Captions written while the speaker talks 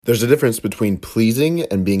There's a difference between pleasing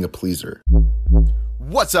and being a pleaser.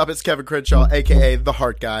 What's up? It's Kevin Crenshaw, aka The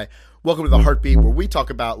Heart Guy. Welcome to The Heartbeat, where we talk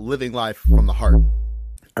about living life from the heart.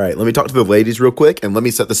 All right, let me talk to the ladies real quick and let me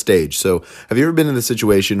set the stage. So, have you ever been in the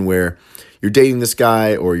situation where you're dating this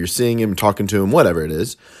guy or you're seeing him, talking to him, whatever it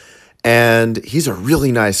is, and he's a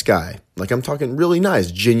really nice guy? Like, I'm talking really nice,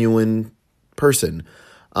 genuine person.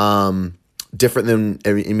 Different than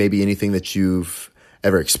maybe anything that you've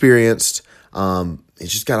ever experienced.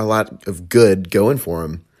 He's just got a lot of good going for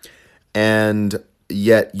him. And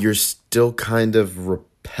yet you're still kind of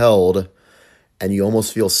repelled and you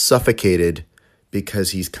almost feel suffocated because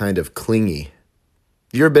he's kind of clingy.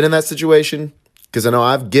 You ever been in that situation? Because I know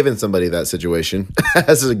I've given somebody that situation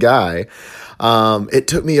as a guy. It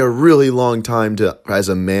took me a really long time as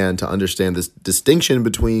a man to understand this distinction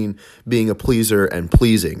between being a pleaser and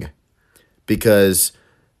pleasing. Because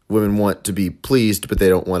women want to be pleased, but they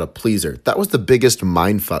don't want a pleaser. That was the biggest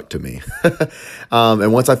mindfuck to me.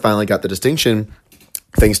 And once I finally got the distinction,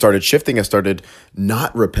 things started shifting. I started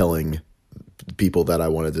not repelling people that I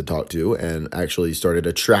wanted to talk to and actually started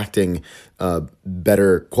attracting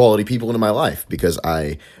better quality people into my life because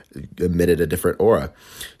I emitted a different aura.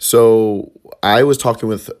 So I was talking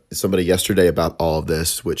with somebody yesterday about all of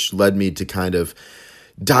this, which led me to kind of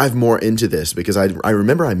dive more into this because I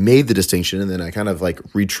remember I made the distinction and then I kind of like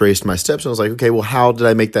retraced my steps and I was like, okay, well, how did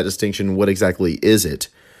I make that distinction? What exactly is it?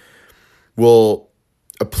 Well,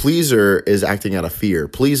 a pleaser is acting out of fear.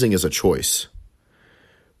 Pleasing is a choice.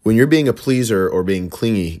 When you're being a pleaser or being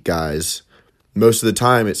clingy, guys, most of the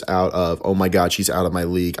time it's out of, oh my God, she's out of my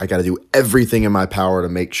league. I got to do everything in my power to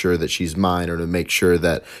make sure that she's mine or to make sure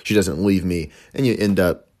that she doesn't leave me. And you end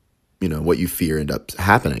up, what you fear end up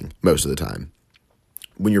happening most of the time.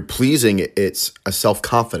 When you're pleasing, it's a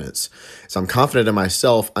self-confidence. So I'm confident in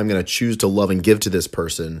myself. I'm going to choose to love and give to this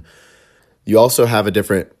person. You also have a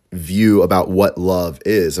different view about what love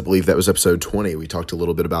is. I believe that was episode 20. We talked a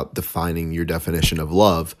little bit about defining your definition of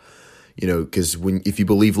love. Because if you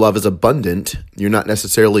believe love is abundant, you're not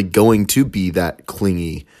necessarily going to be that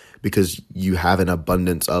clingy because you have an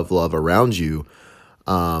abundance of love around you.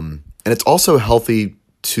 And it's also healthy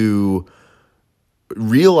to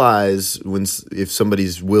realize if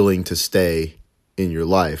somebody's willing to stay in your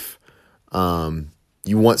life.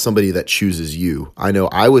 You want somebody that chooses you. I know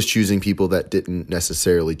I was choosing people that didn't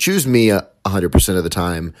necessarily choose me 100% of the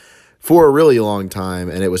time for a really long time,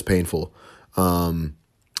 and it was painful.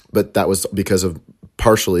 But that was because of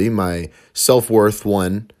partially my self-worth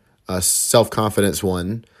one, self-confidence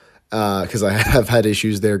one, because I have had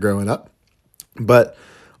issues there growing up. But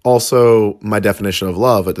also my definition of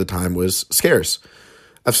love at the time was scarce.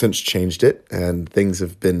 I've since changed it, and things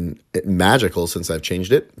have been magical since I've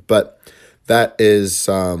changed it. But that is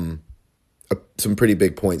some pretty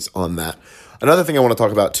big points on that. Another thing I want to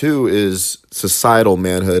talk about too is societal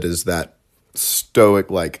manhood is that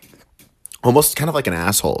stoic, like almost kind of like an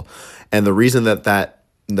asshole. And the reason that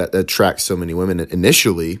attracts so many women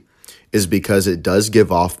initially is because it does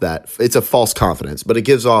give off that, it's a false confidence, but it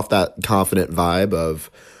gives off that confident vibe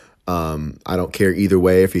of, I don't care either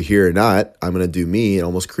way if you're here or not. I'm going to do me. It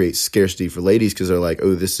almost creates scarcity for ladies because they're like,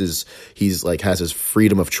 oh, he's like has his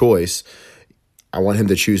freedom of choice. I want him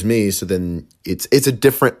to choose me. So then it's a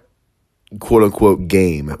different quote unquote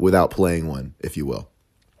game without playing one, if you will.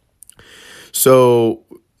 So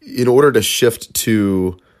in order to shift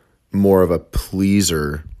to more of a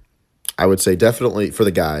pleaser, I would say definitely for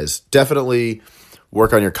the guys, definitely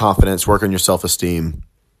work on your confidence, work on your self-esteem.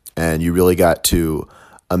 And you really got to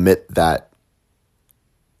emit that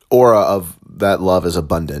aura of that love is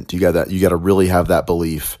abundant. You got to really have that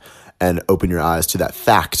belief and open your eyes to that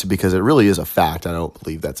fact because it really is a fact. I don't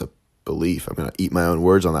believe that's a belief. I'm going to eat my own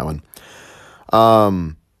words on that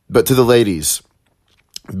one. But to the ladies,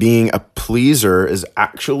 being a pleaser is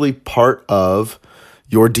actually part of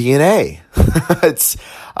your DNA. It's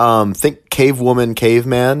think cave woman,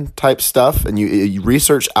 caveman type stuff. And you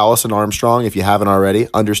research Alison Armstrong if you haven't already.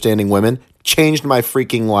 Understanding Women changed my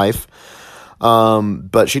freaking life.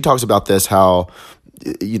 But she talks about this, how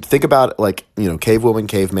you think about like, cave woman,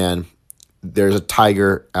 caveman, there's a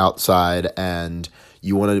tiger outside and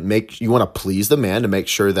you want to please the man to make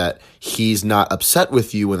sure that he's not upset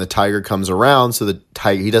with you when the tiger comes around. So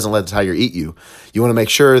he doesn't let the tiger eat you. You want to make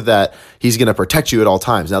sure that he's going to protect you at all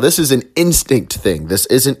times. Now, this is an instinct thing. This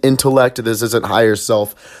isn't intellect. This isn't higher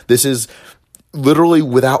self. This is literally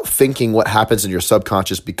without thinking what happens in your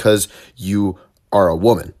subconscious because you are a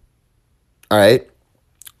woman. All right.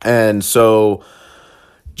 And so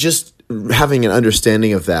just having an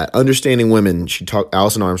understanding of that, understanding women,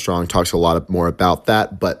 Alison Armstrong talks a lot more about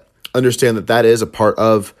that, but understand that is a part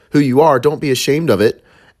of who you are. Don't be ashamed of it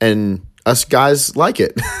and us guys like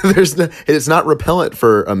it. It's not repellent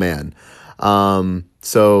for a man.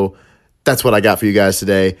 So that's what I got for you guys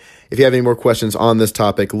today. If you have any more questions on this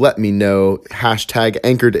topic, let me know.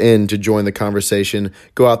 #AnchoredIn to join the conversation.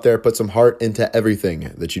 Go out there, put some heart into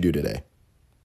everything that you do today.